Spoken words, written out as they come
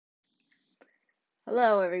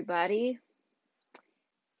Hello, everybody.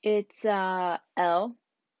 It's Elle.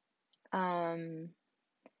 Um,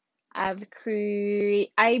 I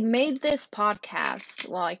made this podcast.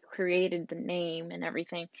 Well, I created the name and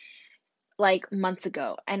everything like months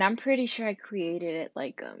ago, and I'm pretty sure I created it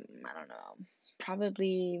like I don't know,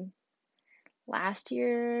 probably last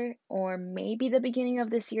year or maybe the beginning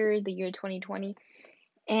of this year, the year 2020.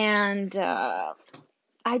 And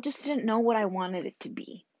I just didn't know what I wanted it to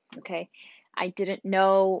be. Okay, I didn't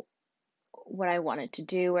know what I wanted to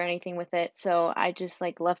do or anything with it. So I just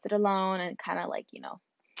like left it alone and kind of like,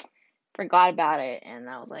 forgot about it. And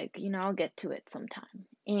I was like, I'll get to it sometime.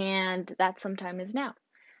 And that sometime is now.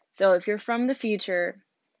 So if you're from the future,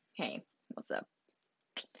 hey, what's up?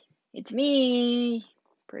 It's me.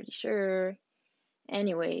 Pretty sure.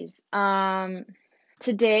 Anyways,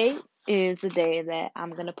 today is the day that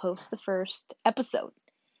I'm gonna post the first episode.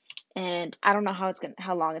 And I don't know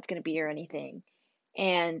how long it's gonna be or anything.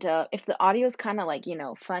 And if the audio is kind of like,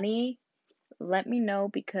 funny, let me know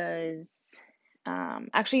because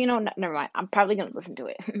actually, never mind. I'm probably gonna listen to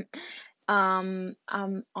it. I'm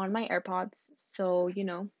on my AirPods, so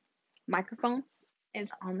microphone is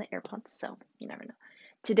on the AirPods, so you never know.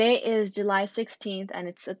 Today is July 16th and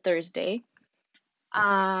it's a Thursday.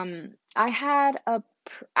 I had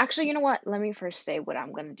actually, you know what? Let me first say what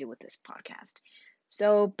I'm gonna do with this podcast.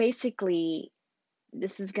 So basically,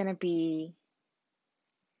 this is gonna be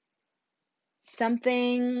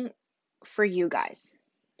something for you guys.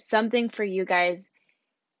 Something for you guys.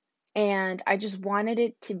 And I just wanted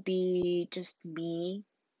it to be just me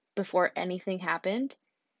before anything happened,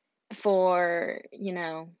 before,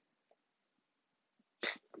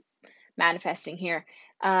 manifesting here,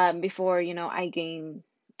 before, I gain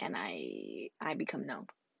and I become known.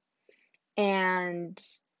 And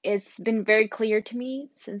it's been very clear to me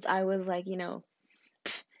since I was like, like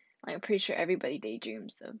I'm pretty sure everybody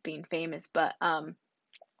daydreams of being famous, but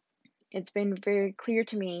it's been very clear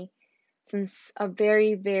to me since a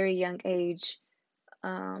very, very young age.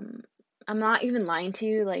 Um, I'm not even lying to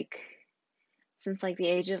you, like since like the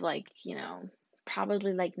age of like,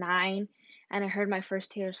 probably like 9, and I heard my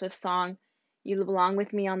first Taylor Swift song, You Belong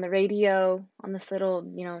with Me on the radio, on this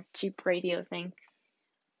little, cheap radio thing.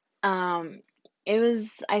 Um, it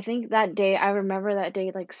was I think that day I remember that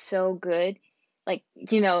day like so good. Like,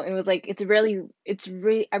 it was like it's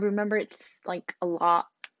really I remember it's like a lot.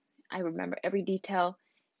 I remember every detail.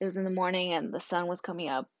 It was in the morning and the sun was coming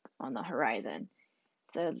up on the horizon.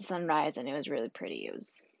 So the sunrise and it was really pretty. It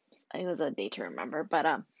was a day to remember,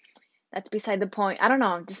 but that's beside the point. I don't know,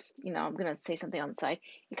 I'm just, I'm gonna say something on the side.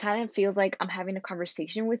 It kind of feels like I'm having a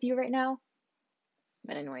conversation with you right now.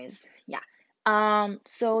 But anyways, yeah.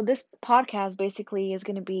 So this podcast basically is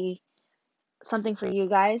gonna be something for you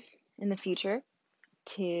guys in the future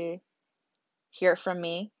to hear from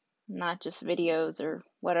me, not just videos or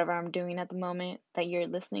whatever I'm doing at the moment that you're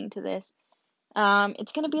listening to this.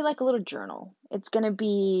 It's gonna be like a little journal. It's gonna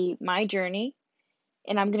be my journey,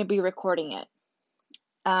 and I'm gonna be recording it.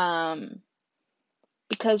 Um,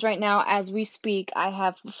 because right now, as we speak, I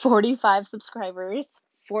have 45 subscribers.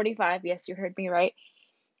 45, yes, you heard me right.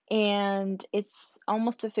 And it's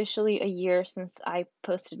almost officially a year since I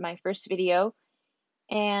posted my first video.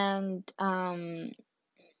 And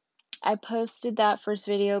I posted that first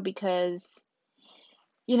video because,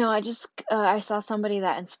 I saw somebody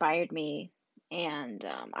that inspired me. And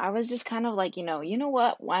I was just kind of like, you know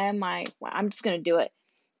what? I'm just gonna do it.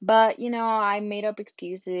 But, I made up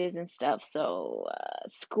excuses and stuff. So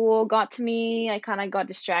school got to me. I kind of got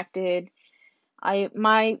distracted.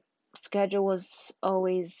 My schedule was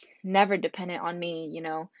always never dependent on me,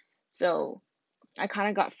 So I kind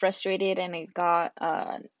of got frustrated and I got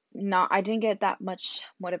not I didn't get that much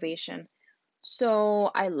motivation. So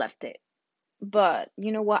I left it. But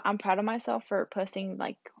you know what? I'm proud of myself for posting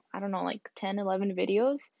like I don't know, like 10, 11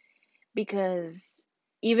 videos because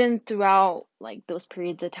even throughout like those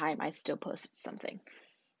periods of time, I still posted something.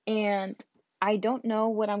 And I don't know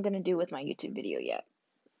what I'm gonna do with my YouTube video yet,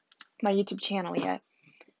 my YouTube channel yet.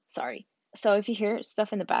 Sorry. So if you hear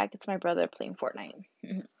stuff in the back, it's my brother playing Fortnite.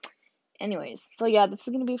 Anyways, so yeah, this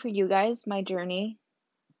is gonna be for you guys, my journey.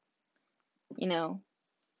 You know,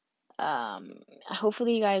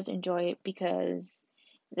 hopefully you guys enjoy it because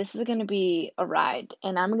this is gonna be a ride,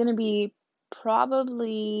 and I'm gonna be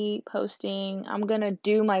probably posting. I'm gonna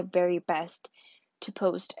do my very best to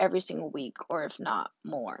post every single week, or if not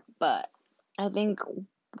more. But I think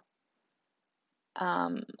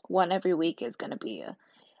one every week is gonna be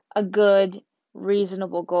a good,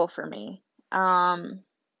 reasonable goal for me.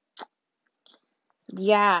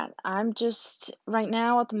 Yeah, I'm just right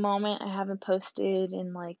now at the moment I haven't posted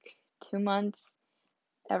in like 2 months.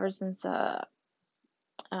 ever since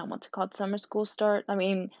what's it called,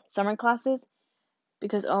 summer classes,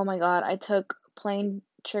 because oh my God, I took plain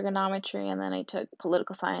trigonometry and then I took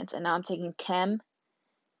political science and now I'm taking chem,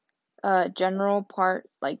 general part,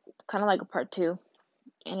 like kind of like a part two,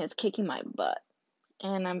 and it's kicking my butt.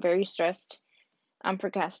 And I'm very stressed. I'm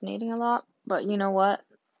procrastinating a lot, but you know what?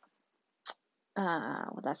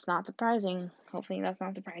 Well, that's not surprising. Hopefully, that's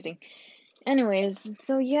not surprising. Anyways,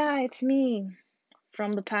 so yeah, it's me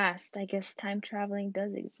from the past. I guess time traveling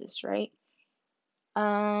does exist, right?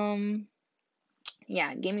 Um,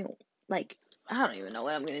 yeah, give me like I don't even know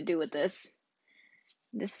what I'm gonna do with this.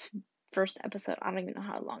 This first episode, I don't even know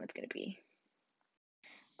how long it's gonna be.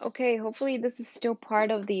 Okay, hopefully this is still part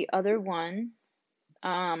of the other one.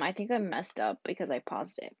 I think I messed up because I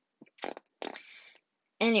paused it.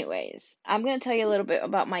 Anyways, I'm gonna tell you a little bit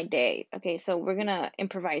about my day. Okay, so we're gonna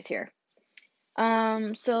improvise here.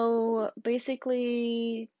 So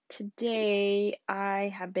basically today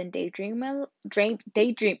I have been I can't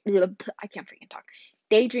freaking talk.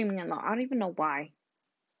 Daydreaming a lot. I don't even know why.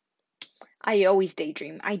 I always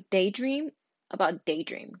daydream. I daydream about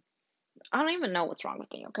daydream. I don't even know what's wrong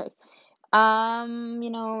with me, okay?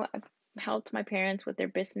 I've helped my parents with their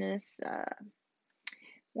business,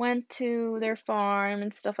 went to their farm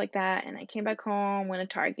and stuff like that, and I came back home, went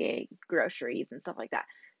to Target, groceries and stuff like that.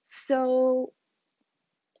 So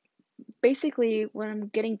basically, what I'm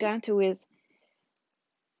getting down to is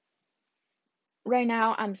right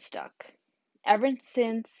now I'm stuck. Ever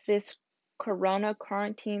since this corona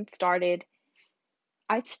quarantine started,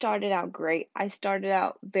 I started out great. I started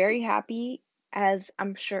out very happy, as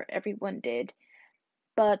I'm sure everyone did,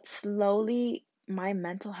 but slowly my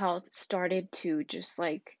mental health started to just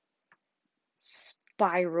like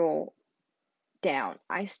spiral down.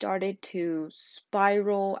 I started to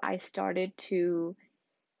spiral. I started to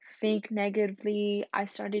think negatively. I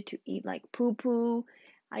started to eat like poo poo.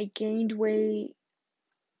 I gained weight.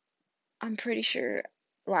 I'm pretty sure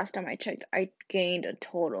last time I checked, I gained a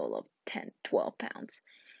total of 10, 12 pounds.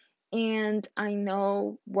 And I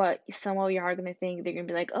know what some of you are going to think. They're going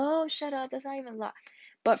to be like, oh, shut up. That's not even a lot.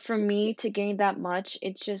 But for me to gain that much,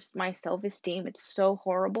 it's just my self esteem. It's so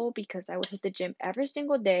horrible because I would hit the gym every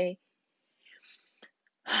single day.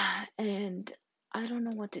 And I don't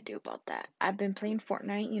know what to do about that. I've been playing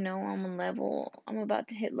Fortnite, I'm about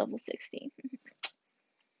to hit level 60.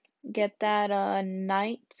 Get that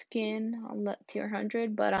night skin on tier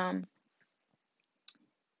 100, but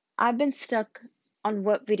I've been stuck on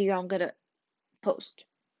what video I'm gonna post.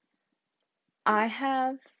 I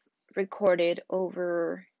have recorded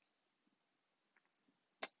over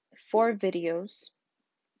 4 videos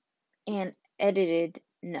and edited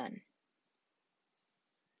none.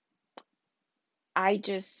 I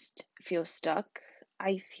just feel stuck.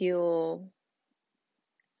 I feel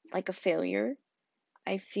like a failure.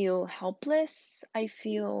 I feel helpless. I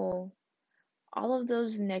feel all of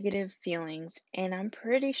those negative feelings, and I'm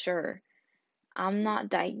pretty sure I'm not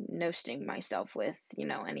diagnosing myself with,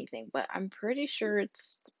 anything, but I'm pretty sure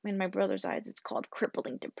it's in my brother's eyes, it's called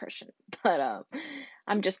crippling depression. But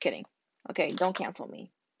I'm just kidding. Okay, don't cancel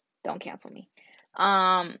me. Don't cancel me.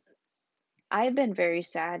 Um, I've been very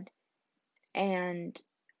sad, and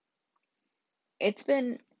it's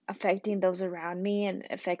been affecting those around me and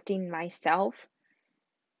affecting myself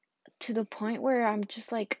to the point where I'm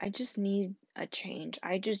just like, I just need a change.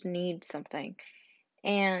 I just need something.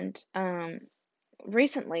 And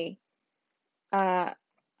recently, uh,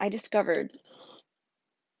 I discovered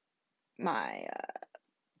my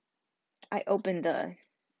I opened the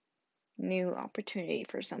new opportunity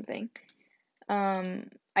for something.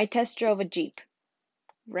 I test drove a Jeep,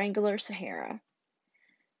 Wrangler Sahara,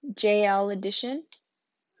 JL Edition,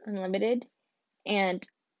 Unlimited, and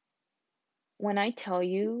when I tell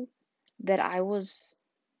you that I was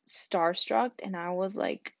starstruck and I was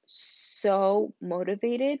like so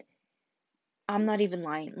motivated, I'm not even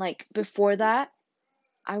lying. Like before that,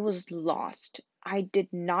 I was lost. I did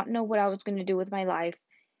not know what I was going to do with my life.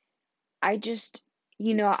 I just,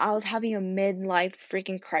 I was having a midlife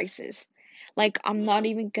freaking crisis. Like, I'm not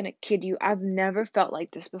even gonna kid you. I've never felt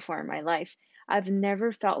like this before in my life. I've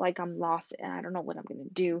never felt like I'm lost and I don't know what I'm gonna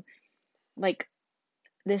do. Like,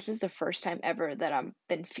 this is the first time ever that I've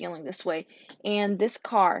been feeling this way. And this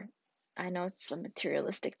car, I know it's a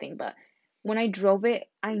materialistic thing, but when I drove it,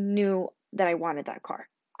 I knew that I wanted that car.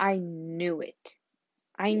 I knew it.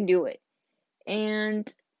 I knew it.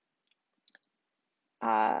 And,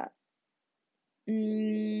 uh,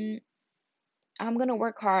 mm, I'm gonna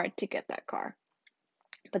work hard to get that car.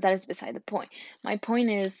 But that is beside the point. My point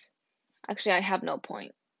is, actually, I have no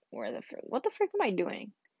point. What the frick am I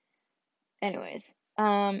doing? Anyways,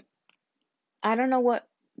 Um, I don't know what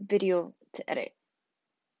video to edit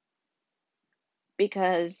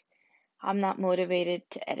because I'm not motivated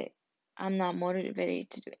to edit. I'm not motivated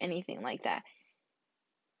to do anything like that.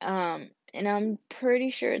 And I'm pretty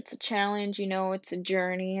sure it's a challenge, it's a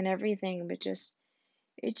journey and everything, but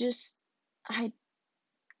it just, I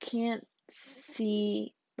can't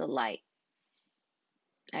see the light.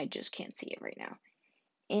 I just can't see it right now.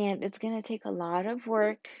 And it's gonna take a lot of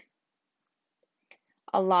work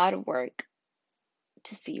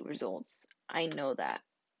to see results. I know that.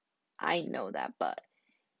 I know that, but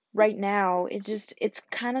right now it's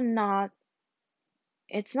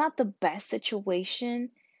not the best situation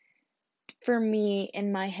for me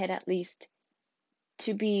in my head at least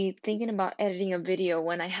to be thinking about editing a video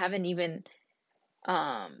when I haven't even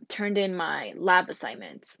turned in my lab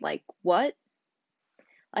assignments. Like what?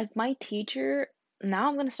 Like my teacher, now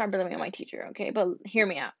I'm gonna start blaming my teacher, okay? But hear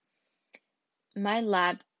me out. My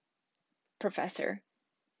lab professor,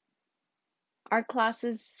 our class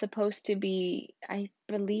is supposed to be, I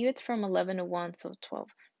believe it's from 11 to 1, so 12,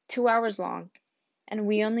 2 hours long, and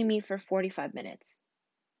we only meet for 45 minutes.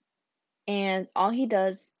 And all he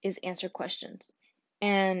does is answer questions.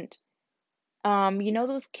 And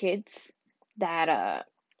those kids that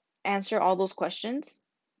answer all those questions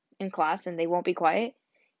in class and they won't be quiet?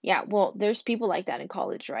 Yeah, well, there's people like that in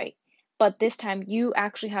college, right? But this time you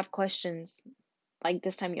actually have questions. Like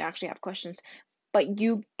this time you actually have questions, but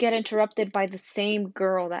you get interrupted by the same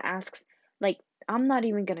girl that asks, like, I'm not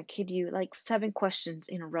even gonna kid you, like 7 questions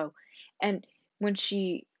in a row. And when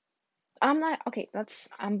she I'm not okay,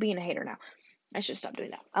 I'm being a hater now. I should stop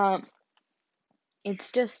doing that.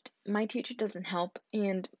 It's just my teacher doesn't help,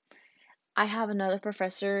 and I have another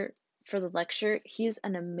professor for the lecture. He is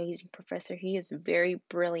an amazing professor. He is very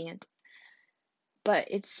brilliant, but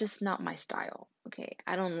it's just not my style. Okay,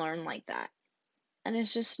 I don't learn like that. And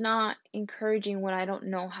it's just not encouraging when I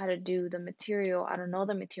don't know how to do the material. I don't know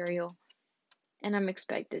the material, and I'm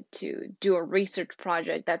expected to do a research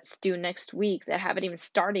project that's due next week that I haven't even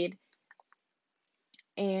started,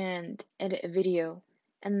 and edit a video,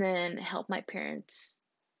 and then help my parents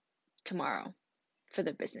tomorrow for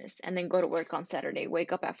their business, and then go to work on Saturday,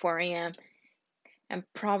 wake up at 4 a.m. I'm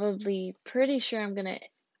probably pretty sure I'm gonna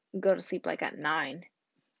go to sleep like at 9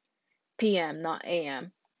 p.m., not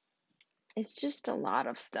a.m. It's just a lot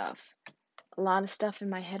of stuff in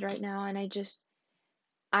my head right now, and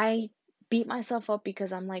I beat myself up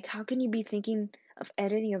because I'm like, how can you be thinking of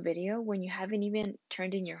editing a video when you haven't even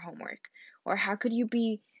turned in your homework? Or how could you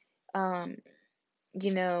be, um,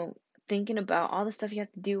 you know, thinking about all the stuff you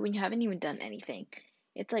have to do when you haven't even done anything?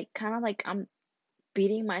 It's like kind of like I'm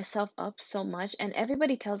beating myself up so much, and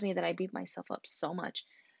everybody tells me that I beat myself up so much.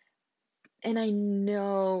 And I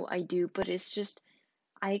know I do, but it's just,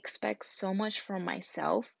 I expect so much from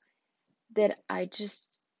myself that I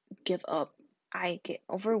just give up. I get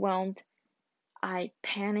overwhelmed, I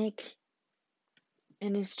panic,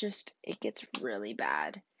 and it gets really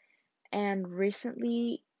bad. And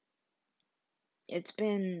recently, it's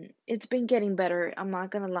been getting better. I'm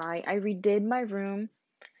not gonna lie. I redid my room.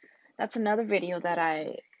 That's another video that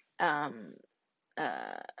I um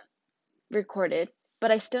uh recorded,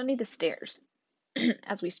 but I still need the stairs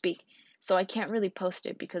as we speak. So I can't really post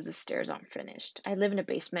it because the stairs aren't finished. I live in a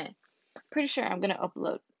basement. Pretty sure I'm gonna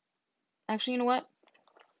upload. Actually, you know what?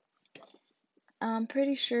 I'm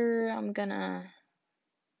pretty sure I'm gonna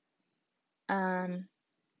um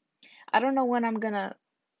I don't know when I'm gonna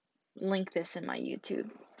link this in my YouTube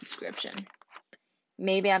description.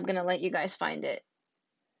 Maybe I'm gonna let you guys find it.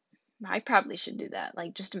 I probably should do that.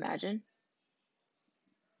 Like just imagine.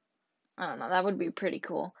 I don't know, that would be pretty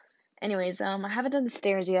cool. Anyways, I haven't done the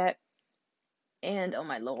stairs yet, and oh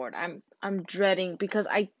my lord, I'm dreading because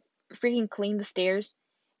I freaking cleaned the stairs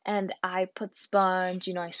and I put sponge,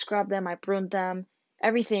 I scrubbed them, I broomed them,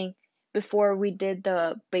 everything before we did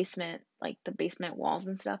the basement, like the basement walls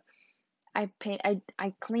and stuff. I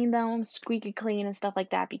cleaned them squeaky clean and stuff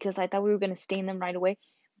like that because I thought we were gonna stain them right away,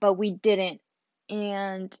 but we didn't.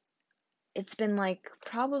 And it's been like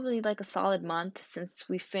probably like a solid month since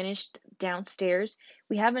we finished downstairs.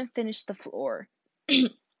 We haven't finished the floor.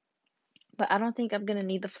 But I don't think I'm gonna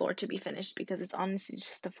need the floor to be finished because it's honestly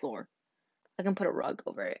just the floor. I can put a rug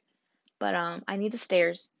over it. But I need the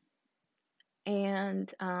stairs, and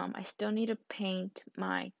I still need to paint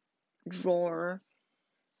my drawer.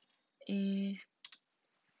 eh,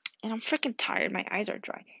 And I'm freaking tired. My eyes are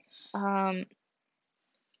dry. Um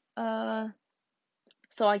uh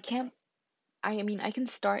so I can't I mean I can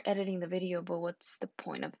start editing the video, but what's the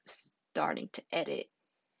point of starting to edit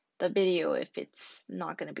the video if it's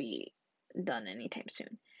not gonna be done anytime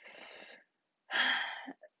soon?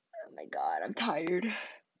 Oh my God, I'm tired.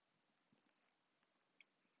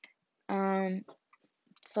 Um,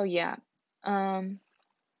 so yeah. Um,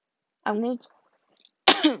 I'm gonna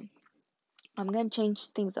I'm gonna change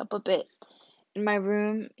things up a bit. In my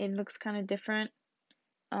room, it looks kind of different.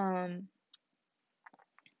 Um,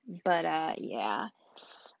 but yeah.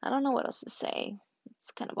 I don't know what else to say.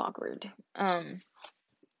 It's kind of awkward.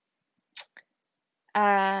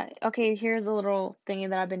 Okay, here's a little thingy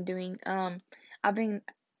that I've been doing. I've been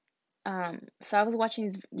so I was watching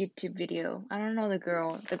this YouTube video. I don't know the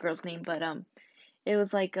girl's name, but it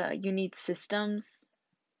was like you need systems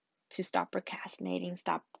to stop procrastinating,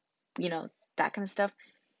 stop, you know, that kind of stuff.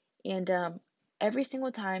 And every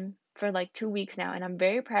single time for like 2 weeks now, and I'm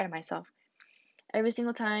very proud of myself. Every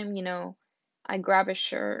single time, I grab a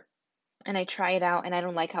shirt and I try it out and I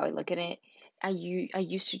don't like how I look at it, I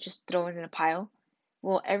used to just throw it in a pile.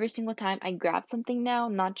 Well, every single time I grab something now,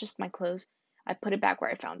 not just my clothes, I put it back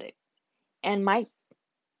where I found it. And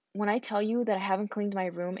when I tell you that I haven't cleaned my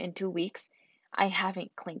room in 2 weeks, I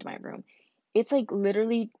haven't cleaned my room. It's like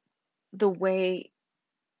literally the way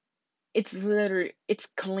it's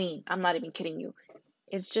clean. I'm not even kidding you.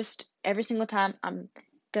 It's just every single time I'm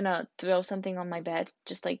gonna throw something on my bed,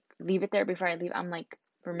 just like leave it there before I leave. I'm like,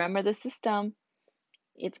 remember the system.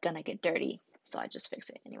 It's gonna get dirty. So I just fix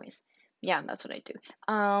it anyways. Yeah, that's what I do.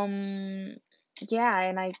 Yeah,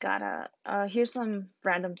 and I gotta here's some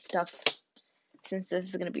random stuff since this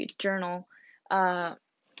is gonna be a journal. Uh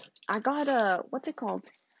I got a what's it called?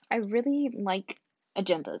 I really like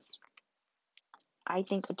agendas. I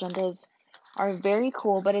think agendas are very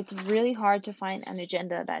cool, but it's really hard to find an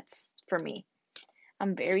agenda that's for me.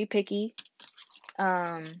 I'm very picky.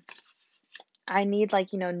 Um I need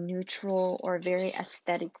like, neutral or very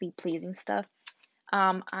aesthetically pleasing stuff.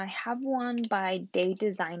 I have one by Day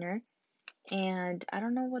Designer, and I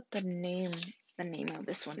don't know what the name of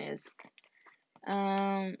this one is.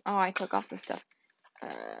 Oh, I took off the stuff.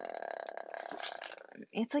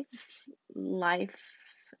 It's like this life.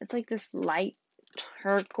 It's like this light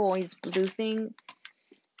turquoise blue thing.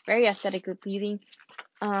 Very aesthetically pleasing.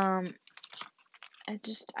 Um,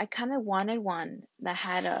 I kind of wanted one that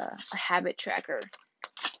had a habit tracker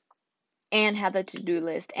and had the to-do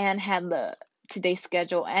list and had the today's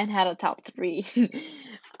schedule and had a top three.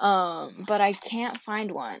 But I can't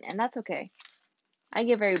find one, and that's okay. I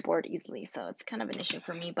get very bored easily, so it's kind of an issue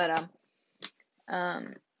for me. But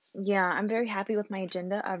um, yeah, I'm very happy with my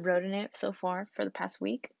agenda. I've written it so far for the past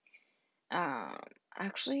week. Um,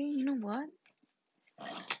 actually, you know what?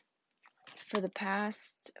 For the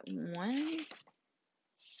past one,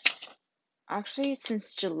 actually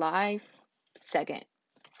since July 2nd.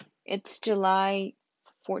 It's July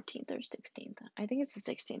 14th or 16th. I think it's the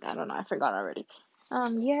 16th. I don't know. I forgot already.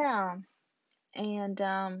 Yeah. And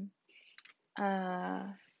uh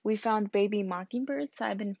we found baby mockingbirds.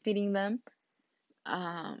 I've been feeding them.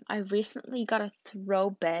 I recently got a throw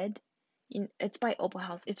bed. It's by Opal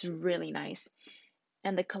House. It's really nice.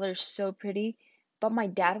 And the color is so pretty. But my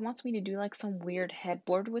dad wants me to do like some weird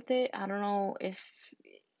headboard with it. I don't know if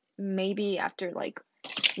maybe after like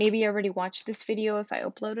maybe you already watched this video if I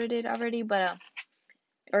uploaded it already, but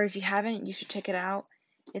or if you haven't, you should check it out.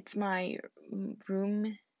 It's my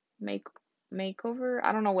room make makeover.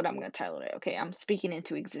 I don't know what I'm gonna title it. Okay, I'm speaking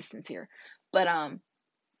into existence here, but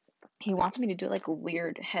he wants me to do like a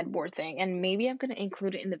weird headboard thing, and maybe I'm gonna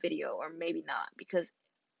include it in the video, or maybe not, because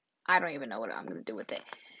I don't even know what I'm gonna do with it.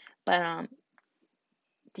 But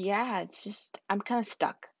yeah, it's just I'm kind of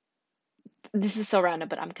stuck. This is so random,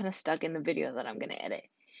 but I'm kind of stuck in the video that I'm gonna edit,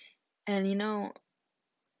 and I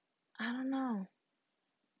don't know.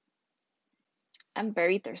 I'm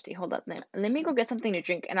very thirsty. Hold up. Let me go get something to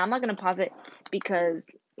drink. And I'm not going to pause it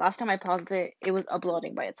because last time I paused it, it was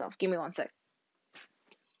uploading by itself. Give me one sec.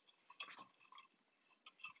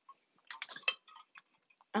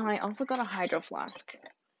 And I also got a hydro flask.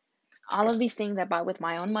 All of these things I bought with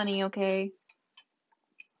my own money, okay?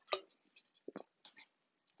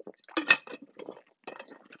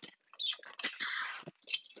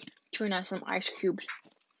 Chewing on some ice cubes.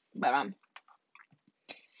 But,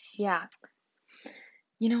 yeah.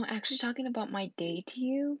 Actually talking about my day to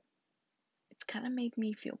you, it's kind of made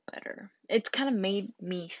me feel better. It's kind of made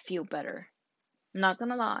me feel better. I'm not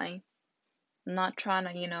gonna lie. I'm not trying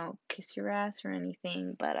to, kiss your ass or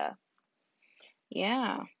anything, but,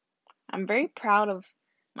 yeah. I'm very proud of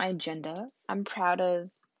my agenda. I'm proud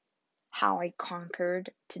of how I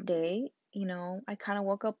conquered today. I kind of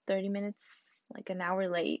woke up 30 minutes, like an hour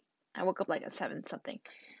late. I woke up like at 7 something.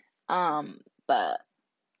 But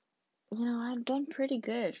I've done pretty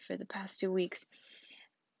good for the past 2 weeks.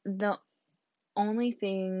 The Only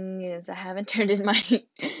thing is I haven't turned in my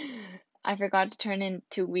I forgot to turn in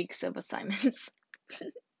 2 weeks of assignments.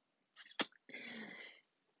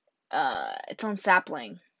 It's on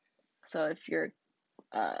Sapling. So if you're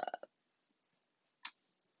a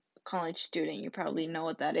college student, you probably know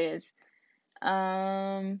what that is.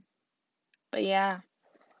 Um, but yeah,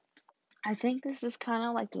 I think this is kind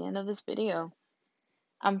of like the end of this video.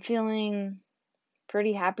 I'm feeling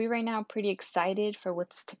pretty happy right now, pretty excited for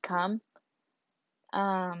what's to come.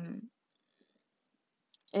 Um,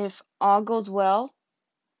 if all goes well,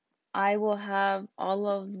 I will have all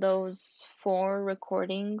of those 4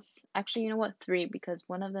 recordings. Actually, you know what? 3, because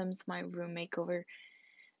one of them is my room makeover.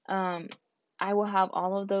 Um, I will have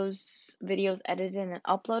all of those videos edited and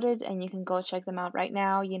uploaded, and you can go check them out right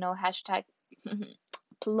now. Hashtag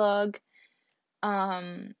plug.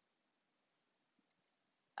 Um,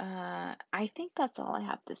 I think that's all I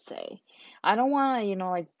have to say. I don't want to,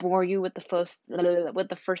 like bore you with the first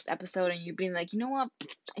episode, and you being like, you know what,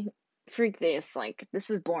 freak this, like this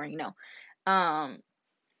is boring. No. Um,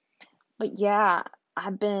 but yeah,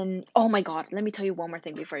 oh my God, let me tell you one more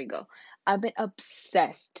thing before you go. I've been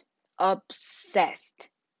obsessed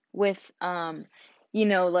with,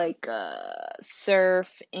 like,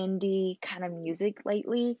 surf, indie kind of music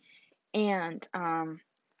lately. And,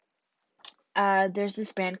 there's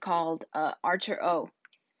this band called, Archer O.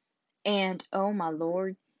 And oh my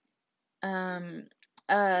Lord, um,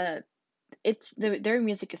 uh, their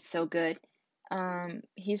music is so good.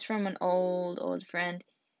 He's from an old friend.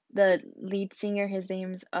 The lead singer, his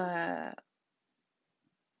name's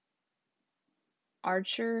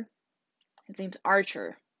Archer. His name's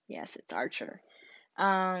Archer. Yes, it's Archer.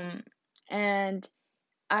 Um, and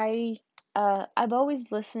I I've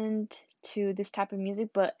always listened to this type of music,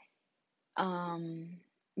 but um,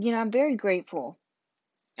 I'm very grateful.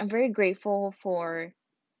 I'm very grateful for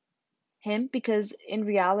him because in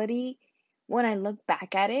reality, when I look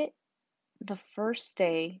back at it, the first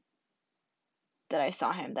day that I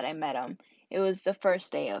saw him, that I met him, it was the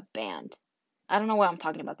first day of band. I don't know why I'm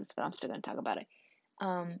talking about this, but I'm still gonna talk about it.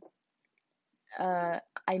 Um, uh,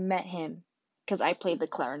 I met him because I played the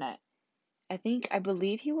clarinet. I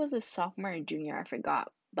believe he was a sophomore or junior, I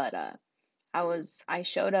forgot. But I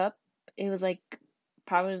showed up. It was like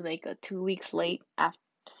probably like 2 weeks late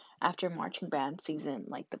after marching band season,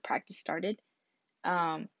 like the practice started.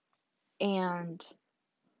 Um, and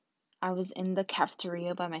I was in the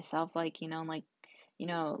cafeteria by myself, like,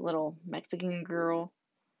 little Mexican girl,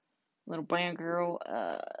 little brown girl.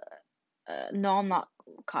 No, I'm not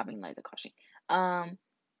copying Liza Koshy. Um,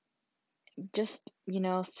 just,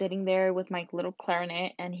 sitting there with my little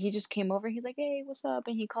clarinet, and he just came over. He's like, "Hey, what's up?"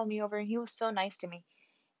 And he called me over, and he was so nice to me.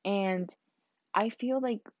 And I feel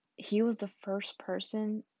like he was the first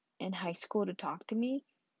person in high school to talk to me,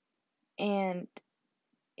 and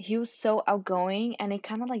he was so outgoing, and it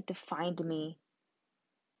kind of like defined me,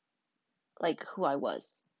 like who I was.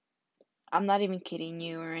 I'm not even kidding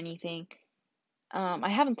you or anything. I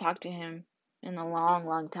haven't talked to him in a long,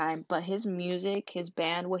 long time, but his music, his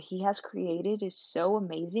band, what he has created is so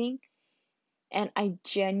amazing, and I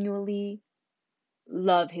genuinely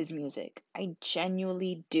love his music. I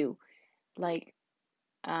genuinely do. Like,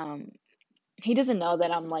 um, he doesn't know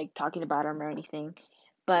that I'm like talking about him or anything,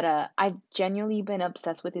 but I've genuinely been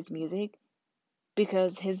obsessed with his music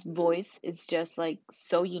because his voice is just like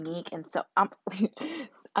so unique and so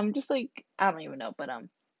I'm just like I don't even know, but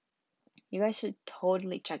you guys should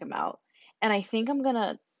totally check him out. And I think I'm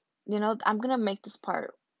gonna make this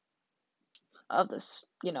part of this,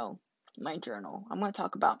 my journal. I'm gonna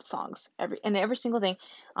talk about songs every single thing.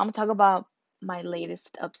 I'm gonna talk about my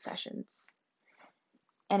latest obsessions.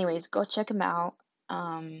 Anyways, go check him out.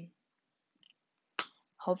 Um,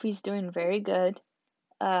 hope he's doing very good.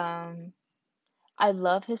 Um, I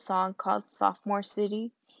love his song called Sophomore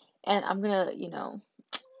City, and I'm gonna,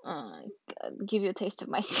 uh, give you a taste of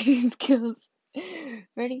my singing skills.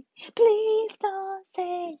 Ready? Please don't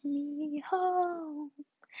send me home.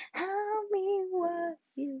 Tell me what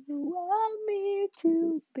you want me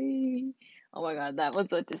to be. Oh my God, that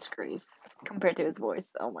was a disgrace compared to his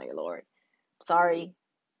voice. Oh my Lord. Sorry,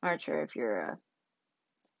 Archer, if you're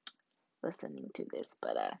listening to this,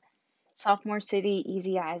 but Sophomore City,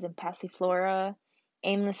 Easy Eyes, and Passiflora,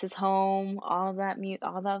 Aimless is Home, all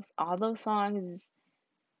those songs is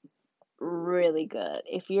really good.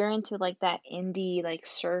 If you're into like that indie, like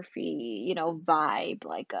surfy, vibe,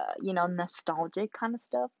 like nostalgic kind of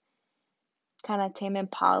stuff, kind of Tame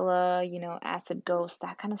Impala, Acid Ghost,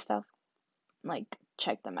 that kind of stuff, like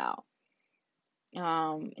check them out.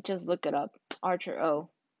 Just look it up. Archer O,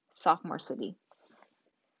 Sophomore City.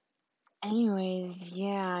 Anyways,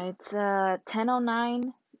 yeah, it's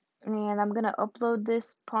 10:09 and I'm gonna upload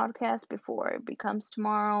this podcast before it becomes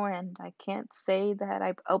tomorrow, and I can't say that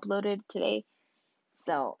I've uploaded today.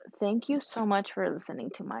 So, thank you so much for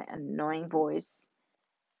listening to my annoying voice.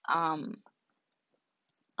 Um,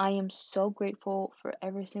 I am so grateful for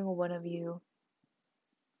every single one of you,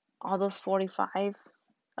 all those 45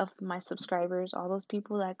 of my subscribers, all those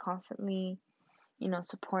people that constantly,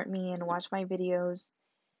 support me and watch my videos.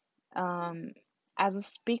 Um, as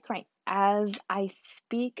I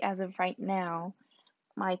speak as of right now,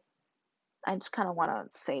 my I just kind of want to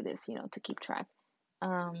say this, to keep track.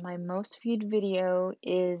 My most viewed video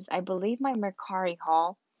is, I believe, my Mercari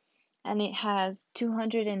haul, and it has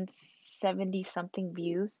 270 something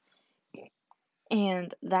views.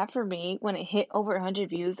 And that, for me, when it hit over 100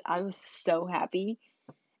 views, I was so happy.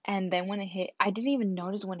 And then when it hit, I didn't even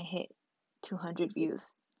notice when it hit 200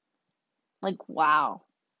 views. Like, wow.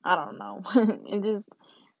 I don't know. It just,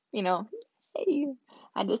 you know, hey,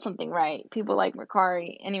 I did something right. People like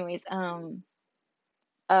Mercari. Anyways, uh,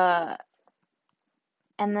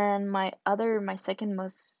 and then my second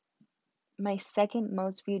most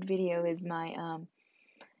viewed video is my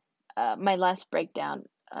last breakdown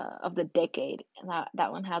of the decade, and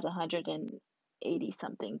that one has 180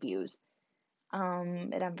 something views.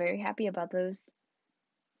 And I'm very happy about those.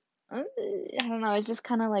 I don't know, it's just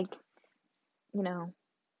kind of like, you know,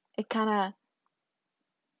 it kind of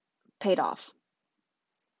paid off.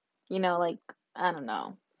 Like, I don't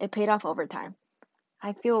know, it paid off over time.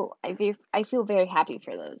 I feel very happy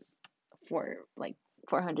for those, for like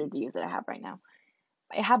 400 views that I have right now.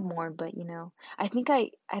 I have more, but I think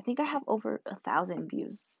I have over 1,000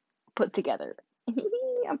 views put together.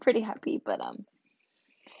 I'm pretty happy, but I'm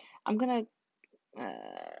gonna I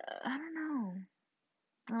don't know.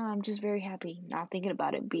 I'm just very happy now thinking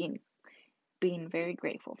about it, being very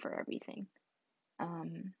grateful for everything.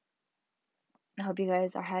 Um, I hope you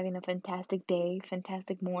guys are having a fantastic day,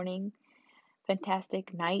 fantastic morning,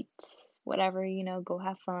 fantastic night, whatever, go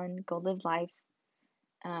have fun, go live life.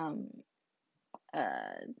 Um,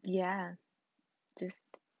 yeah, just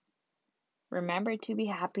remember to be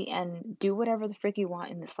happy and do whatever the frick you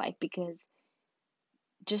want in this life, because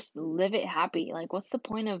just live it happy. Like, what's the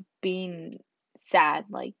point of being sad?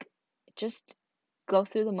 Like, just go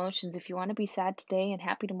through the motions. If you want to be sad today and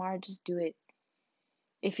happy tomorrow, just do it.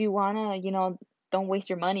 If you want to, don't waste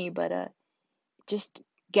your money, but just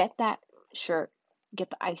get that shirt,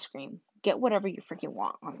 get the ice cream, get whatever you freaking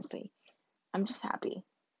want, honestly. I'm just happy.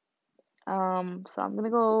 So I'm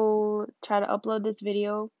gonna go try to upload this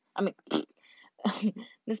video. I mean,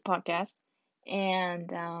 this podcast,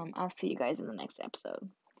 and I'll see you guys in the next episode.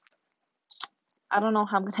 I don't know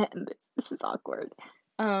how I'm gonna end this. This is awkward.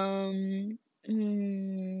 Um,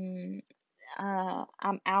 mm,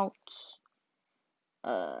 I'm out.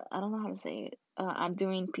 I don't know how to say it. I'm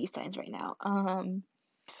doing peace signs right now.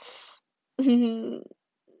 Thank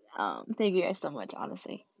you guys so much,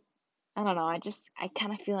 honestly. I don't know. I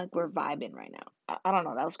kind of feel like we're vibing right now. I don't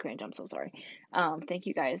know. That was cringe. I'm so sorry. Thank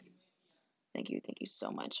you guys. Thank you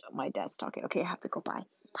so much. My dad's talking. Okay, I have to go. Bye.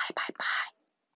 Bye. Bye. Bye.